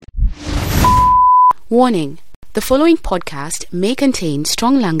Warning: the following podcast may contain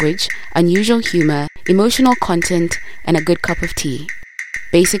strong language, unusual humor, emotional content, and a good cup of tea.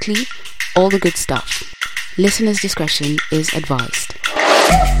 Basically, all the good stuff. Listener's discretion is advised.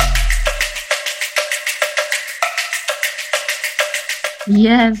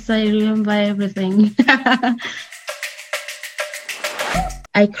 Yes, I remember everything.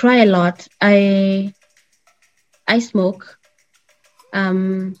 I cry a lot. I smoke.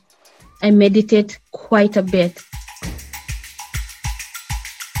 I meditate quite a bit.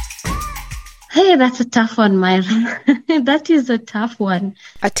 Hey, that's a tough one, Myra. That is a tough one.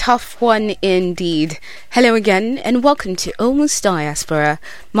 A tough one indeed. Hello again and welcome to Almost Diaspora.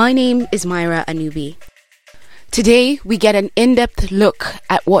 My name is Myra Anubi. Today we get an in-depth look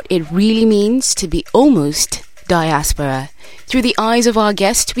at what it really means to be almost diaspora. Through the eyes of our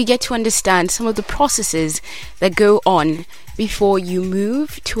guest, we get to understand some of the processes that go on before you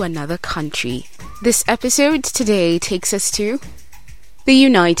move to another country. This episode today takes us to the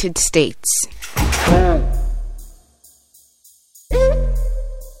United States.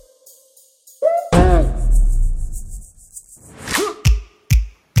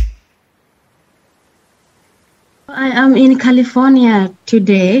 I am in California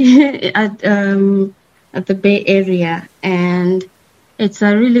today at the Bay Area, and it's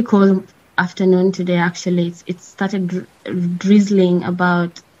a really cold afternoon today. Actually, it started drizzling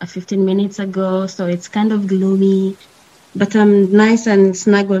about 15 minutes ago, so it's kind of gloomy, but I'm nice and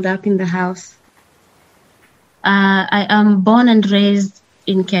snuggled up in the house. I am born and raised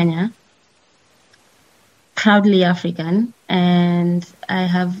in Kenya, proudly African, and I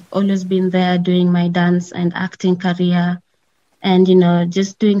have always been there doing my dance and acting career, and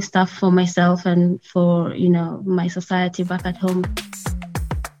just doing stuff for myself and for my society back at home.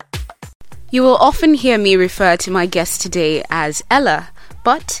 You will often hear me refer to my guest today as Ella,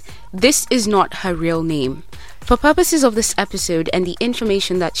 but this is not her real name. For purposes of this episode and the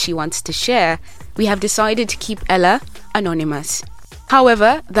information that she wants to share, we have decided to keep Ella anonymous.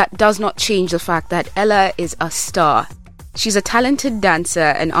 However, that does not change the fact that Ella is a star. She's a talented dancer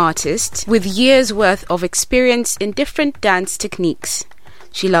and artist with years' worth of experience in different dance techniques.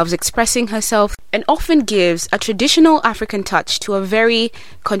 She loves expressing herself and often gives a traditional African touch to a very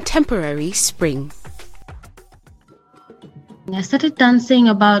contemporary spring. I started dancing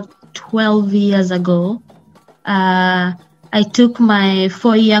about 12 years ago. I took my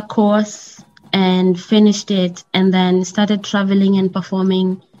 4-year course and finished it, and then started traveling and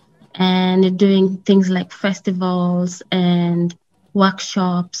performing and doing things like festivals and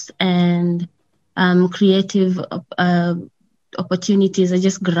workshops and creative opportunities. I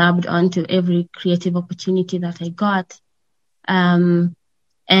just grabbed onto every creative opportunity that I got. And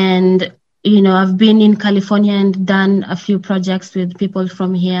I've been in California and done a few projects with people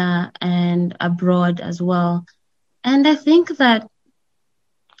from here and abroad as well. And I think that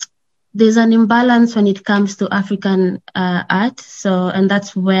there's an imbalance when it comes to African art. And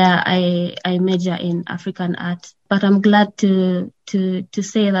that's where I major in African art. But I'm glad to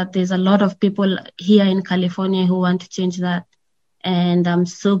say that there's a lot of people here in California who want to change that. And I'm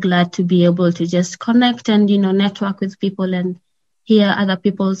so glad to be able to just connect and, network with people and hear other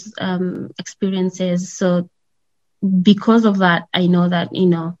people's experiences. So because of that, I know that,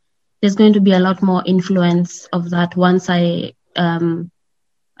 there's going to be a lot more influence of that once I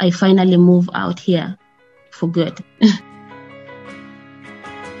finally move out here for good.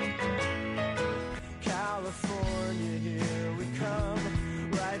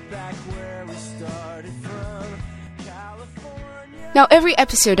 Now, every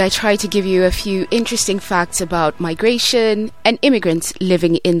episode I try to give you a few interesting facts about migration and immigrants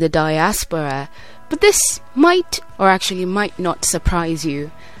living in the diaspora. But this might not surprise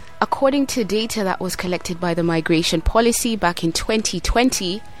you. According to data that was collected by the Migration Policy back in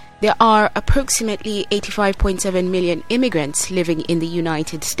 2020, there are approximately 85.7 million immigrants living in the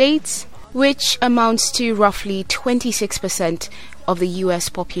United States, which amounts to roughly 26% of the US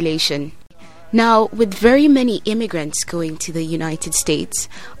population. Now, with very many immigrants going to the United States,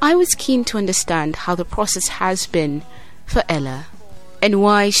 I was keen to understand how the process has been for Ella and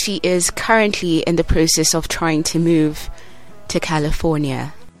why she is currently in the process of trying to move to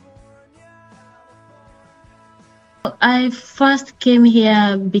California. I first came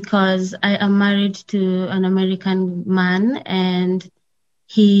here because I am married to an American man, and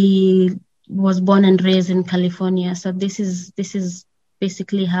he was born and raised in California. So this is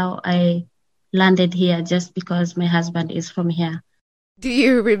basically how I landed here, just because my husband is from here. Do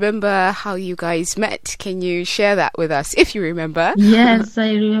you remember how you guys met? Can you share that with us, if you remember? Yes,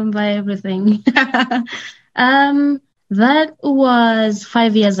 I remember everything. That was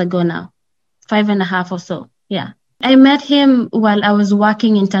 5 years ago now. 5.5 or so. Yeah. I met him while I was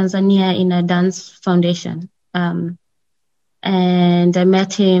working in Tanzania in a dance foundation. And I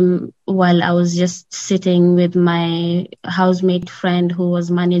met him while I was just sitting with my housemate friend who was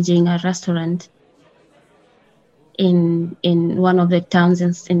managing a restaurant in one of the towns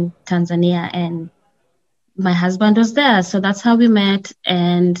in Tanzania, and my husband was there. So that's how we met,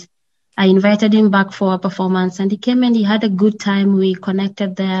 and I invited him back for a performance, and he came and he had a good time. We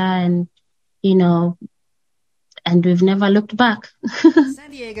connected there, and and we've never looked back. San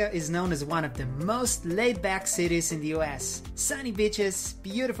Diego is known as one of the most laid-back cities in the US. Sunny beaches,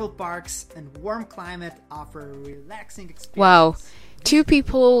 beautiful parks, and warm climate offer a relaxing experience. Wow. Two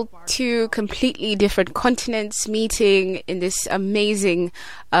people, two completely different continents meeting in this amazing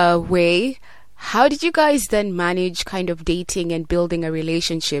way. How did you guys then manage kind of dating and building a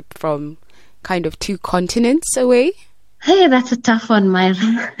relationship from kind of two continents away? Hey, that's a tough one,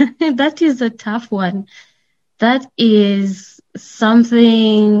 Myra. That is a tough one. That is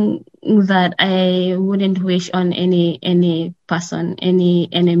something that I wouldn't wish on any person, any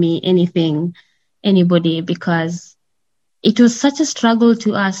enemy, anything, anybody, because it was such a struggle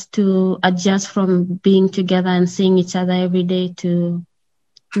to us to adjust from being together and seeing each other every day to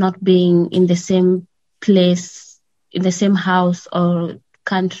not being in the same place, in the same house or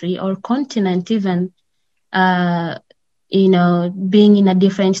country or continent even. Being in a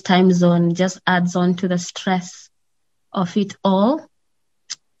different time zone just adds on to the stress of it all.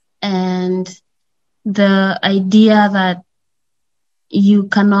 And the idea that you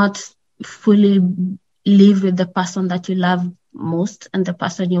cannot fully live with the person that you love most and the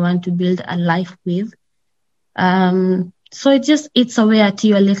person you want to build a life with. So it just eats away at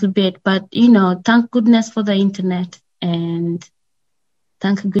you a little bit. But, thank goodness for the internet, and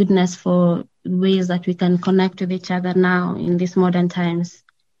thank goodness for ways that we can connect with each other now in these modern times.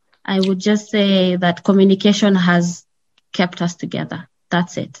 I would just say that communication has kept us together.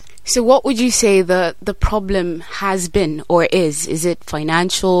 That's it. So what would you say the problem has been or is? Is it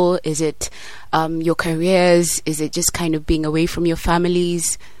financial? Is it your careers? Is it just kind of being away from your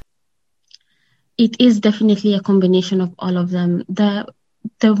families? It is definitely a combination of all of them. The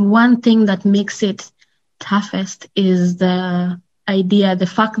one thing that makes it toughest is the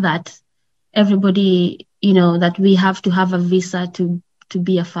fact that everybody, that we have to have a visa to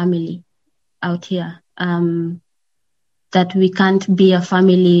be a family out here. That we can't be a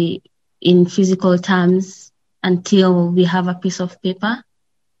family in physical terms until we have a piece of paper.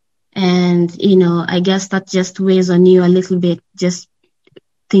 And, I guess that just weighs on you a little bit, just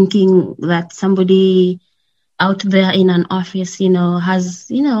thinking that somebody out there in an office, has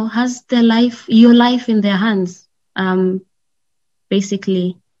your life in their hands.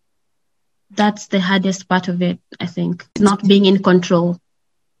 Basically, that's the hardest part of it, I think. Not being in control.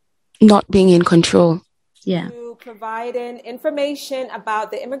 Not being in control. Yeah. Providing information about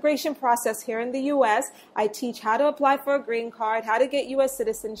the immigration process here in the U.S. I teach how to apply for a green card, how to get U.S.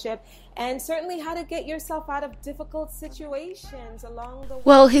 citizenship, and certainly how to get yourself out of difficult situations along the way.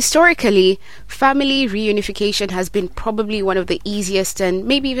 Well, historically, family reunification has been probably one of the easiest and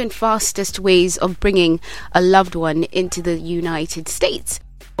maybe even fastest ways of bringing a loved one into the United States.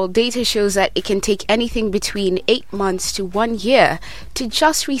 Well, data shows that it can take anything between 8 months to 1 year to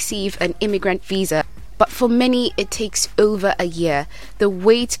just receive an immigrant visa. But for many, it takes over a year. The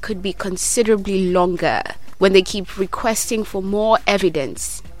wait could be considerably longer when they keep requesting for more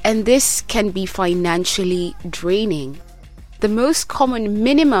evidence. And this can be financially draining. The most common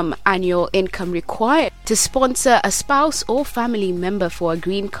minimum annual income required to sponsor a spouse or family member for a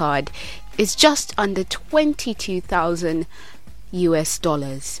green card is just under $22,000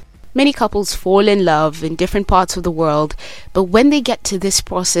 US. Many couples fall in love in different parts of the world, but when they get to this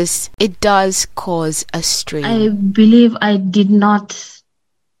process, it does cause a strain. I believe I did not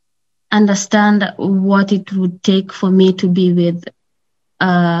understand what it would take for me to be with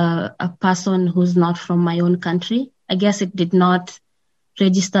a person who's not from my own country. I guess it did not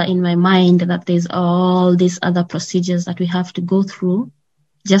register in my mind that there's all these other procedures that we have to go through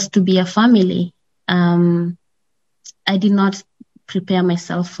just to be a family. I did not prepare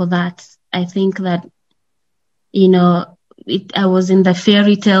myself for that. I think that, I was in the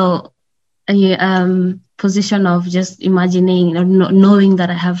fairy tale position of just imagining or knowing that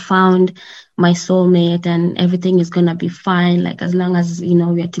I have found my soulmate and everything is going to be fine. Like as long as,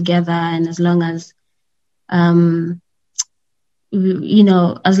 we're together and as long as, as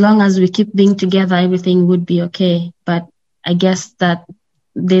long as we keep being together, everything would be okay. But I guess that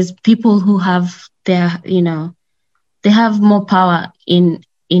there's people who have their, they have more power in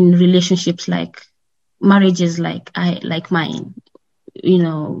relationships like marriages like mine,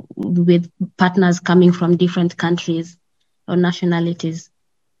 with partners coming from different countries or nationalities.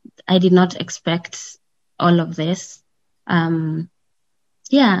 I did not expect all of this. I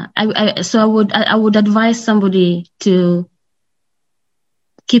would advise somebody to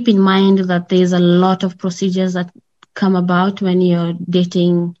keep in mind that there's a lot of procedures that come about when you're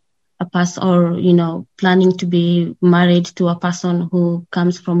dating a person or, planning to be married to a person who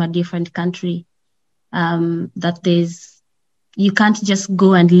comes from a different country. You can't just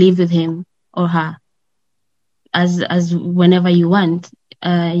go and live with him or her as whenever you want.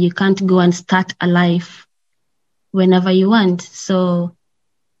 You can't go and start a life whenever you want. So,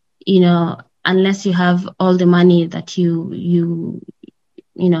 unless you have all the money that you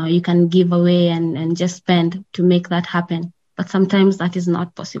can give away and just spend to make that happen. But sometimes that is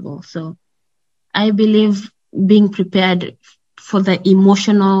not possible. So I believe being prepared for the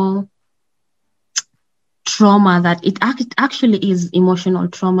emotional trauma that it actually is emotional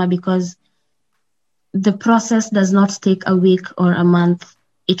trauma, because the process does not take a week or a month.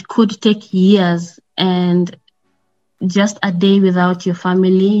 It could take years, and just a day without your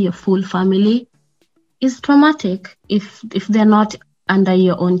family, your full family, is traumatic if they're not under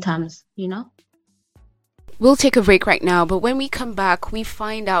your own terms, We'll take a break right now, but when we come back, we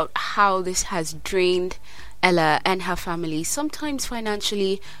find out how this has drained Ella and her family, sometimes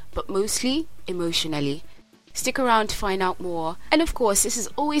financially, but mostly emotionally. Stick around to find out more. And of course, this is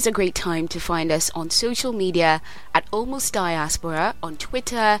always a great time to find us on social media at Almost Diaspora on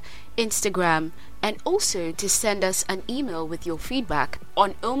Twitter, Instagram, and also to send us an email with your feedback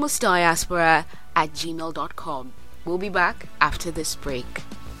on almostdiaspora@gmail.com. We'll be back after this break.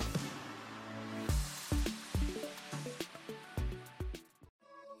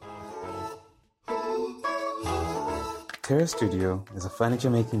 Terra Studio is a furniture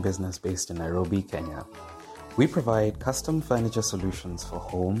making business based in Nairobi, Kenya. We provide custom furniture solutions for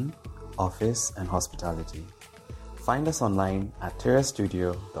home, office, and hospitality. Find us online at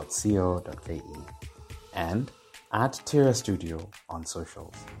terrastudio.co.ke and at Terra Studio on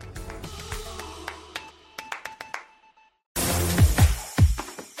socials.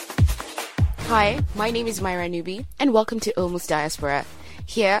 Hi, my name is Myra Nubi, and welcome to Almost Diaspora.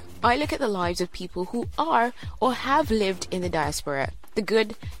 Here, I look at the lives of people who are or have lived in the diaspora, the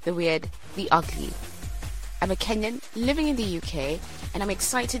good, the weird, the ugly. I'm a Kenyan living in the UK, and I'm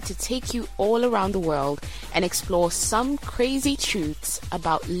excited to take you all around the world and explore some crazy truths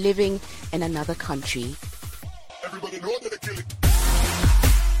about living in another country.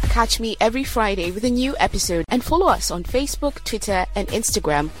 Catch me every Friday with a new episode, and follow us on Facebook, Twitter, and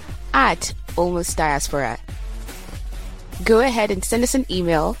Instagram at Almost Diaspora. Go ahead and send us an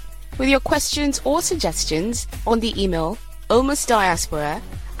email with your questions or suggestions on the email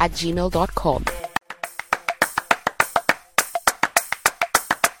almostdiaspora@gmail.com.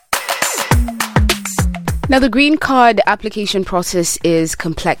 Now, the green card application process is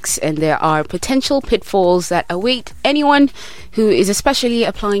complex, and there are potential pitfalls that await anyone who is especially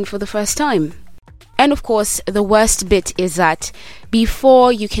applying for the first time. And of course, the worst bit is that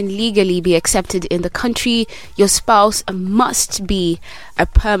before you can legally be accepted in the country, your spouse must be a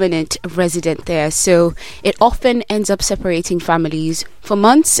permanent resident there. So it often ends up separating families for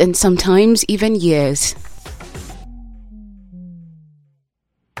months and sometimes even years.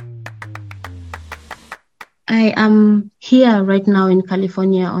 I am here right now in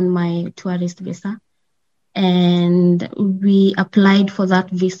California on my tourist visa, and we applied for that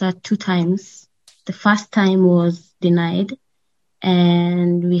visa 2 times. The first time was denied,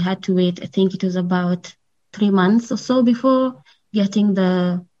 and we had to wait, I think it was about 3 months or so before getting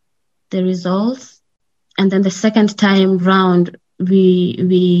the results. And then the second time round,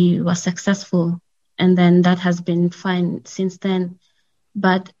 we were successful, and then that has been fine since then.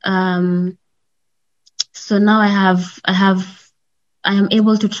 But so now I am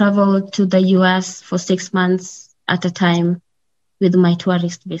able to travel to the US for 6 months at a time with my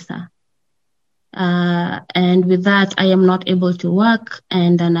tourist visa. And with that, I am not able to work,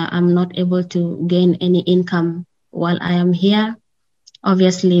 and then I'm not able to gain any income while I am here,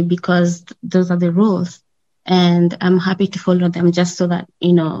 obviously, because those are the rules. And I'm happy to follow them just so that,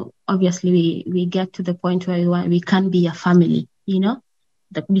 obviously we get to the point where we can be a family,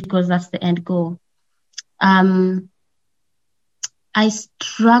 because that's the end goal. I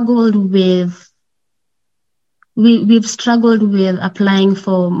struggled with We've struggled with applying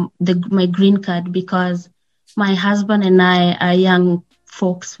for my green card because my husband and I are young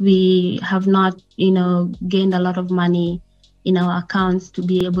folks. We have not, gained a lot of money in our accounts to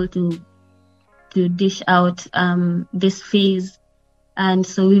be able to dish out this fees. And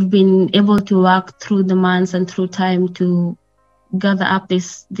so we've been able to work through the months and through time to gather up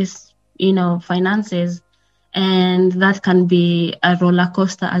this finances, and that can be a roller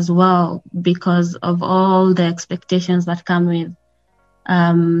coaster as well because of all the expectations that come with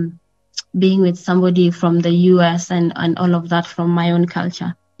being with somebody from the US and all of that from my own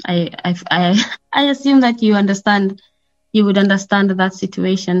culture. I assume that you would understand that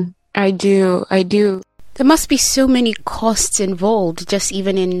situation. I do. There must be so many costs involved just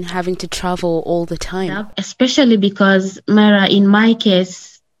even in having to travel all the time. Yeah, especially because, Mara, in my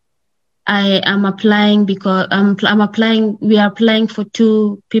case, I am applying because we are applying for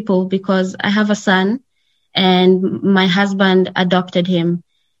two people because I have a son and my husband adopted him.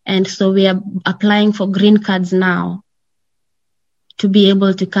 And so we are applying for green cards now to be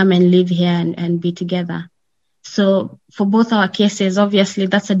able to come and live here and be together. So for both our cases, obviously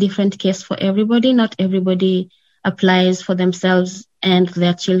that's a different case for everybody. Not everybody applies for themselves and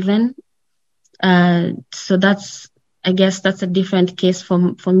their children. So I guess that's a different case for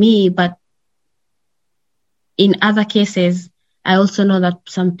me. But in other cases, I also know that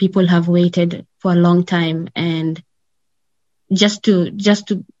some people have waited for a long time and just to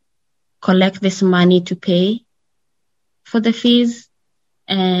collect this money to pay for the fees.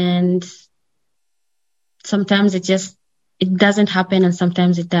 And sometimes it doesn't happen and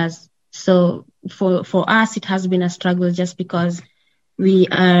sometimes it does. So for us, it has been a struggle just because we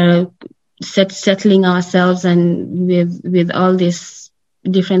are settling ourselves and with all these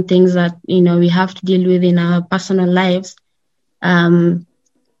different things that, we have to deal with in our personal lives. A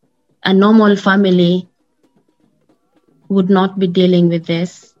normal family would not be dealing with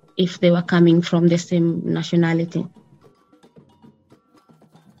this if they were coming from the same nationality.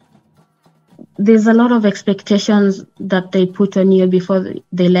 There's a lot of expectations that they put on you before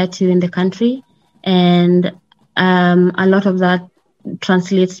they let you in the country. And a lot of that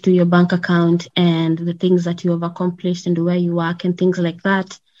translates to your bank account and the things that you have accomplished and where you work and things like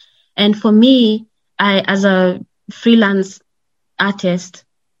that. And for me, as a freelance artist,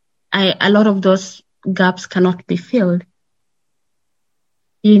 a lot of those gaps cannot be filled.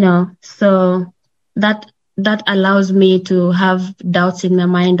 So that allows me to have doubts in my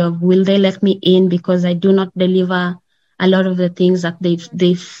mind of, will they let me in because I do not deliver a lot of the things that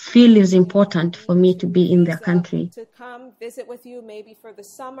they feel is important for me to be in their country. To come visit with you maybe for the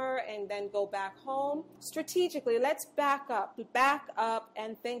summer and then go back home. Strategically, let's back up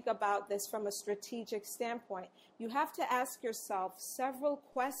and think about this from a strategic standpoint. You have to ask yourself several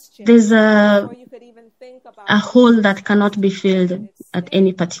questions. There's before you could even think about a hole that cannot be filled at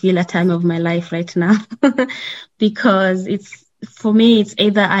any particular time of my life right now because for me, it's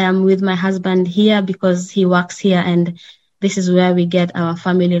either I am with my husband here because he works here and this is where we get our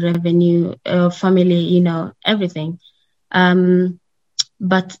family revenue, family, everything.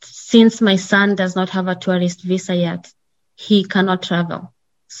 But since my son does not have a tourist visa yet, he cannot travel.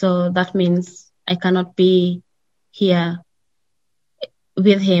 So that means I cannot be here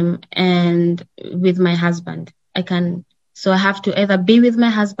with him and with my husband. So I have to either be with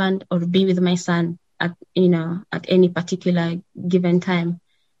my husband or be with my son at any particular given time.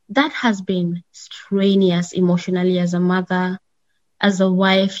 That has been strenuous emotionally as a mother, as a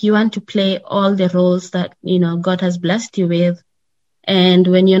wife. You want to play all the roles that, God has blessed you with. And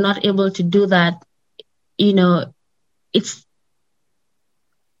when you're not able to do that, it's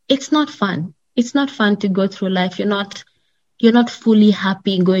not fun. It's not fun to go through life. You're not fully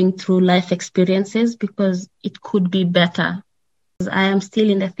happy going through life experiences because it could be better. I am still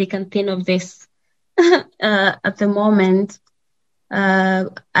in the thick and thin of this. At the moment, I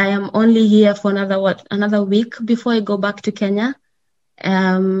am only here for another week before I go back to Kenya,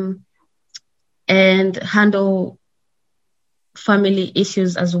 and handle family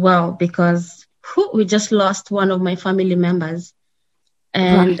issues as well because we just lost one of my family members,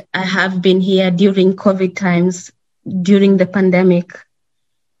 and right. I have been here during COVID times, during the pandemic,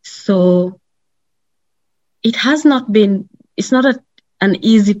 so it's not an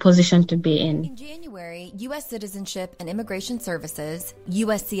easy position to be in. In January, U.S. Citizenship and Immigration Services,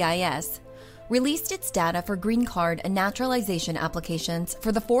 USCIS, released its data for green card and naturalization applications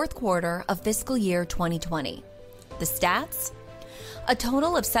for the fourth quarter of fiscal year 2020. The stats? A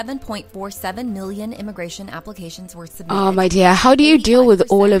total of 7.47 million immigration applications were submitted. Oh, my dear, how do you deal with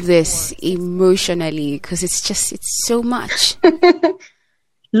all of this emotionally? Because it's so much.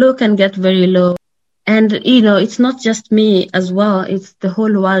 Low can get very low. And, it's not just me as well. It's the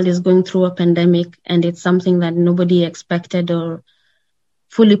whole world is going through a pandemic, and it's something that nobody expected or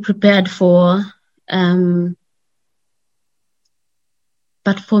fully prepared for. But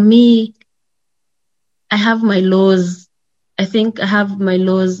for me, I have my lows. I think I have my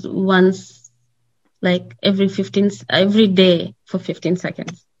lows once like every day for 15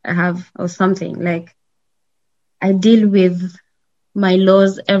 seconds. Or something like I deal with my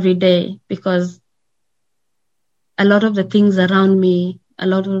laws every day because a lot of the things around me, a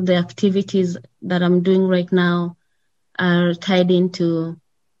lot of the activities that I'm doing right now are tied into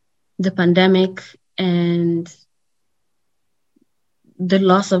the pandemic and the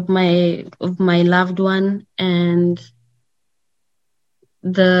loss of my loved one and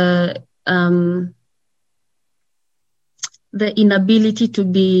the inability to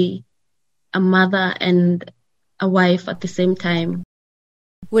be a mother and a wife at the same time.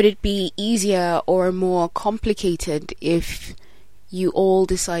 Would it be easier or more complicated if you all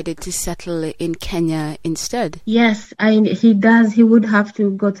decided to settle in Kenya instead? Yes, he does. He would have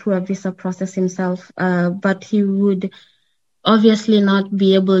to go through a visa process himself, but he would obviously not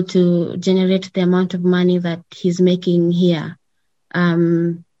be able to generate the amount of money that he's making here.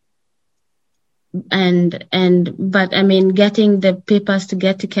 But I mean, getting the papers to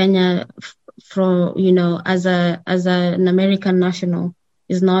get to Kenya from, as an American national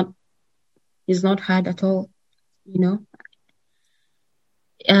is not hard at all,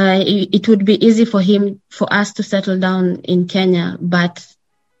 It would be easy for us to settle down in Kenya, but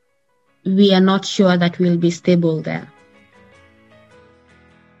we are not sure that we'll be stable there.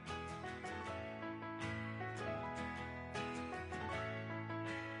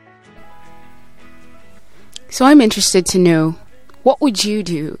 So I'm interested to know, what would you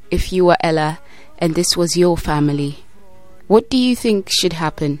do if you were Ella and this was your family? What do you think should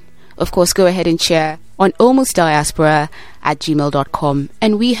happen? Of course, go ahead and share on almostdiaspora@gmail.com.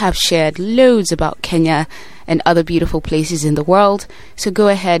 And we have shared loads about Kenya and other beautiful places in the world. So go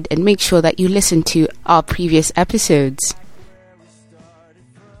ahead and make sure that you listen to our previous episodes.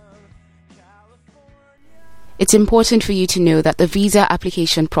 It's important for you to know that the visa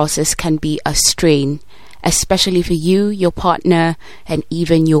application process can be a strain, especially for you, your partner, and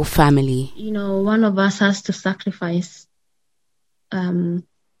even your family. One of us has to sacrifice, or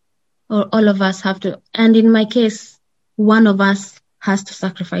all of us have to. And in my case, one of us has to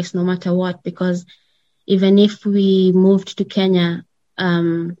sacrifice no matter what, because even if we moved to Kenya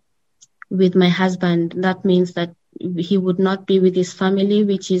with my husband, that means that he would not be with his family,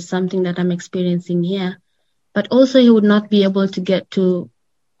 which is something that I'm experiencing here. But also he would not be able to get to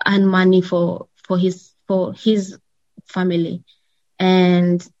earn money for his family.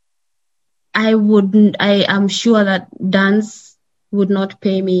 And I am sure that dance would not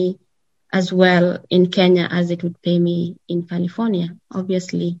pay me as well in Kenya as it would pay me in California,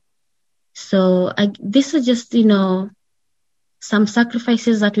 obviously. So these are just, some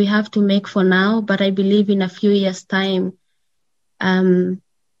sacrifices that we have to make for now, but I believe in a few years' time,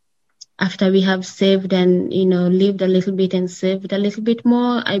 after we have saved and, lived a little bit and saved a little bit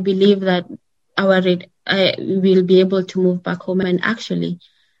more, I believe that we'll be able to move back home. And actually,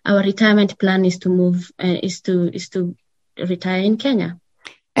 our retirement plan is to move, is to retire in Kenya.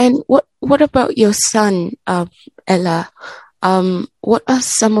 And what about your son, Ella? What are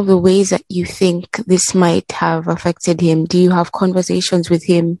some of the ways that you think this might have affected him? Do you have conversations with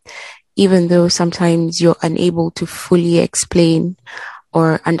him, even though sometimes you're unable to fully explain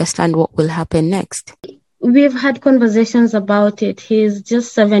or understand what will happen next? We've had conversations about it. He's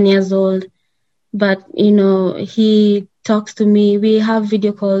just 7 years old, but, he talks to me. We have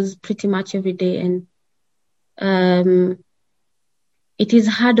video calls pretty much every day, and it is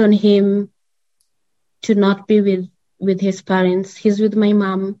hard on him to not be with his parents. He's with my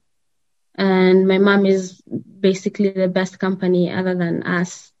mom, and my mom is basically the best company other than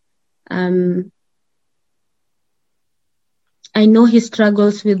us. I know he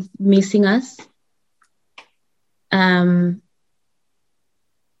struggles with missing us.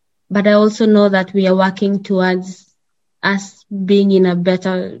 But I also know that we are working towards us being in a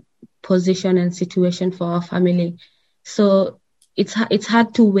better position and situation for our family. So it's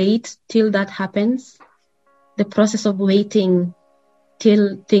hard to wait till that happens. The process of waiting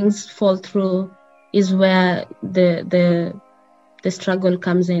till things fall through is where the struggle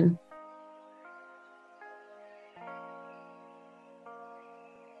comes in.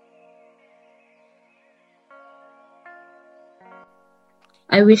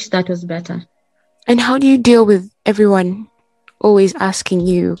 I wish that was better. And how do you deal with everyone always asking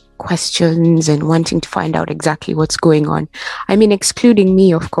you questions and wanting to find out exactly what's going on? I mean, excluding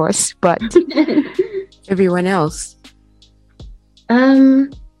me, of course, but everyone else. I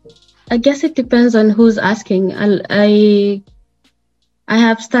guess it depends on who's asking. I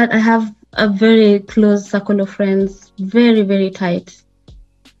have a very close circle of friends, very, very tight.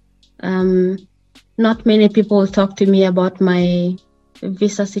 Not many people talk to me about my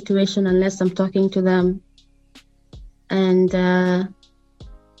visa situation unless I'm talking to them. And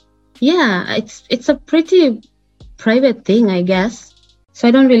it's a pretty private thing, I guess. So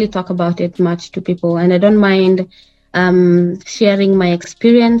I don't really talk about it much to people, and I don't mind sharing my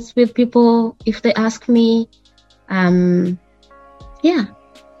experience with people if they ask me.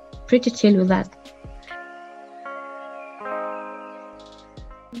 Pretty chill with that.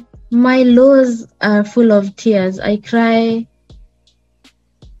 My lows are full of tears. I cry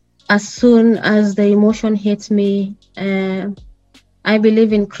as soon as the emotion hits me. I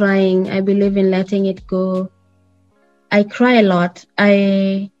believe in crying. I believe in letting it go. I cry a lot.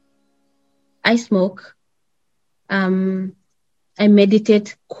 I smoke. I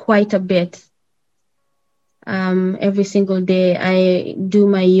meditate quite a bit. Every single day I do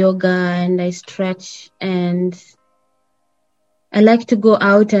my yoga and I stretch, and I like to go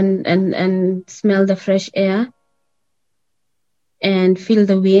out and smell the fresh air and feel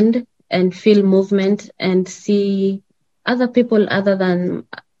the wind and feel movement and see other people other than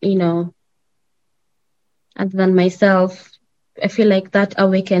myself. I feel like that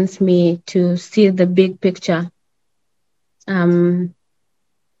awakens me to see the big picture.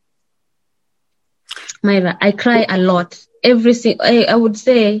 Myra, I cry a lot. I would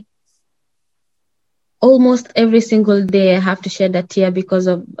say almost every single day I have to shed a tear because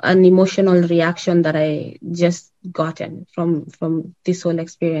of an emotional reaction that I just gotten from this whole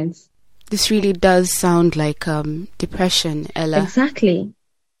experience. This really does sound like depression, Ella. Exactly.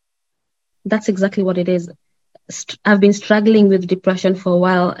 That's exactly what it is. I've been struggling with depression for a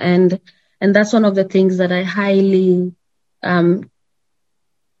while, and that's one of the things that I highly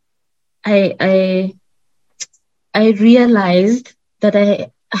I realized that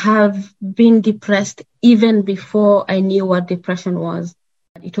I have been depressed even before I knew what depression was.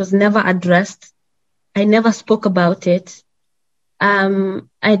 It was never addressed. I never spoke about it.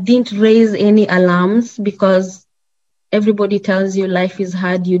 I didn't raise any alarms because everybody tells you life is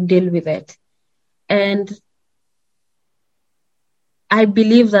hard, you deal with it. And I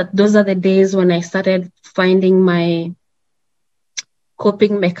believe that those are the days when I started finding my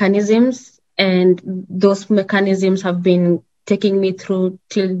coping mechanisms, and those mechanisms have been taking me through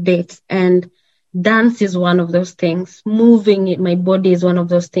till date. And dance is one of those things. Moving my body is one of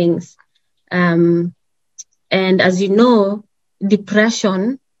those things. And as you know,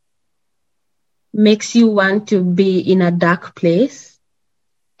 depression makes you want to be in a dark place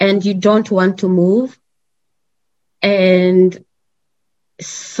and you don't want to move. And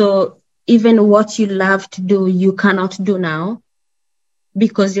so even what you love to do, you cannot do now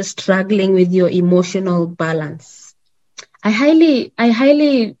because you're struggling with your emotional balance. I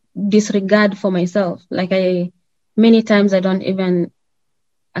highly disregard for myself. Like many times I don't even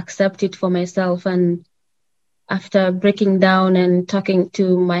accept it for myself. And after breaking down and talking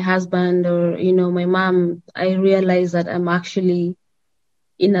to my husband or, my mom, I realize that I'm actually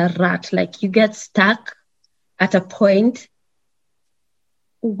in a rut. Like you get stuck at a point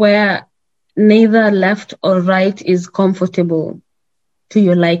where neither left or right is comfortable to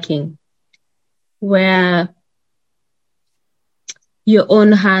your liking, where your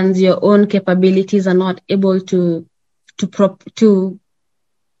own hands, your own capabilities are not able to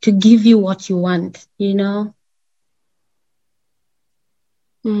give you what you want,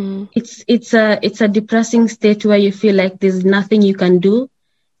 It's a depressing state where you feel like there's nothing you can do,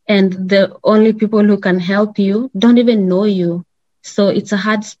 and the only people who can help you don't even know you. So it's a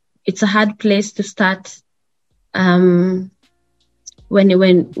hard place to start. When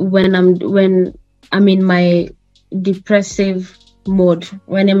I'm in my depressive mode,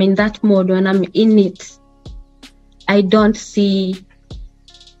 when I'm in that mode, when I'm in it, I don't see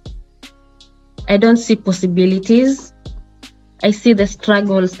possibilities. I see the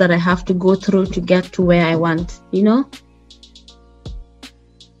struggles that I have to go through to get to where I want,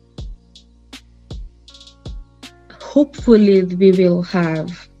 Hopefully we will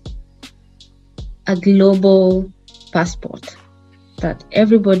have a global passport that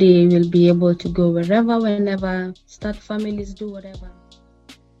everybody will be able to go wherever, whenever, start families, do whatever.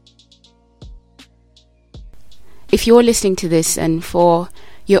 If you're listening to this and for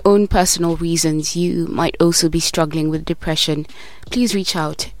your own personal reasons you might also be struggling with depression, please reach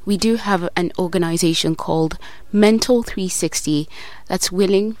out. We do have an organization called Mental 360 that's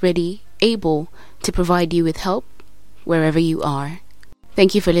willing, ready, able to provide you with help wherever you are.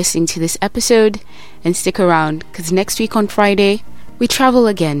 Thank you for listening to this episode, and stick around because next week on Friday we travel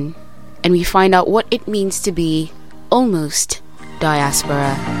again and we find out what it means to be almost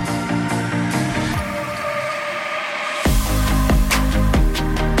diaspora.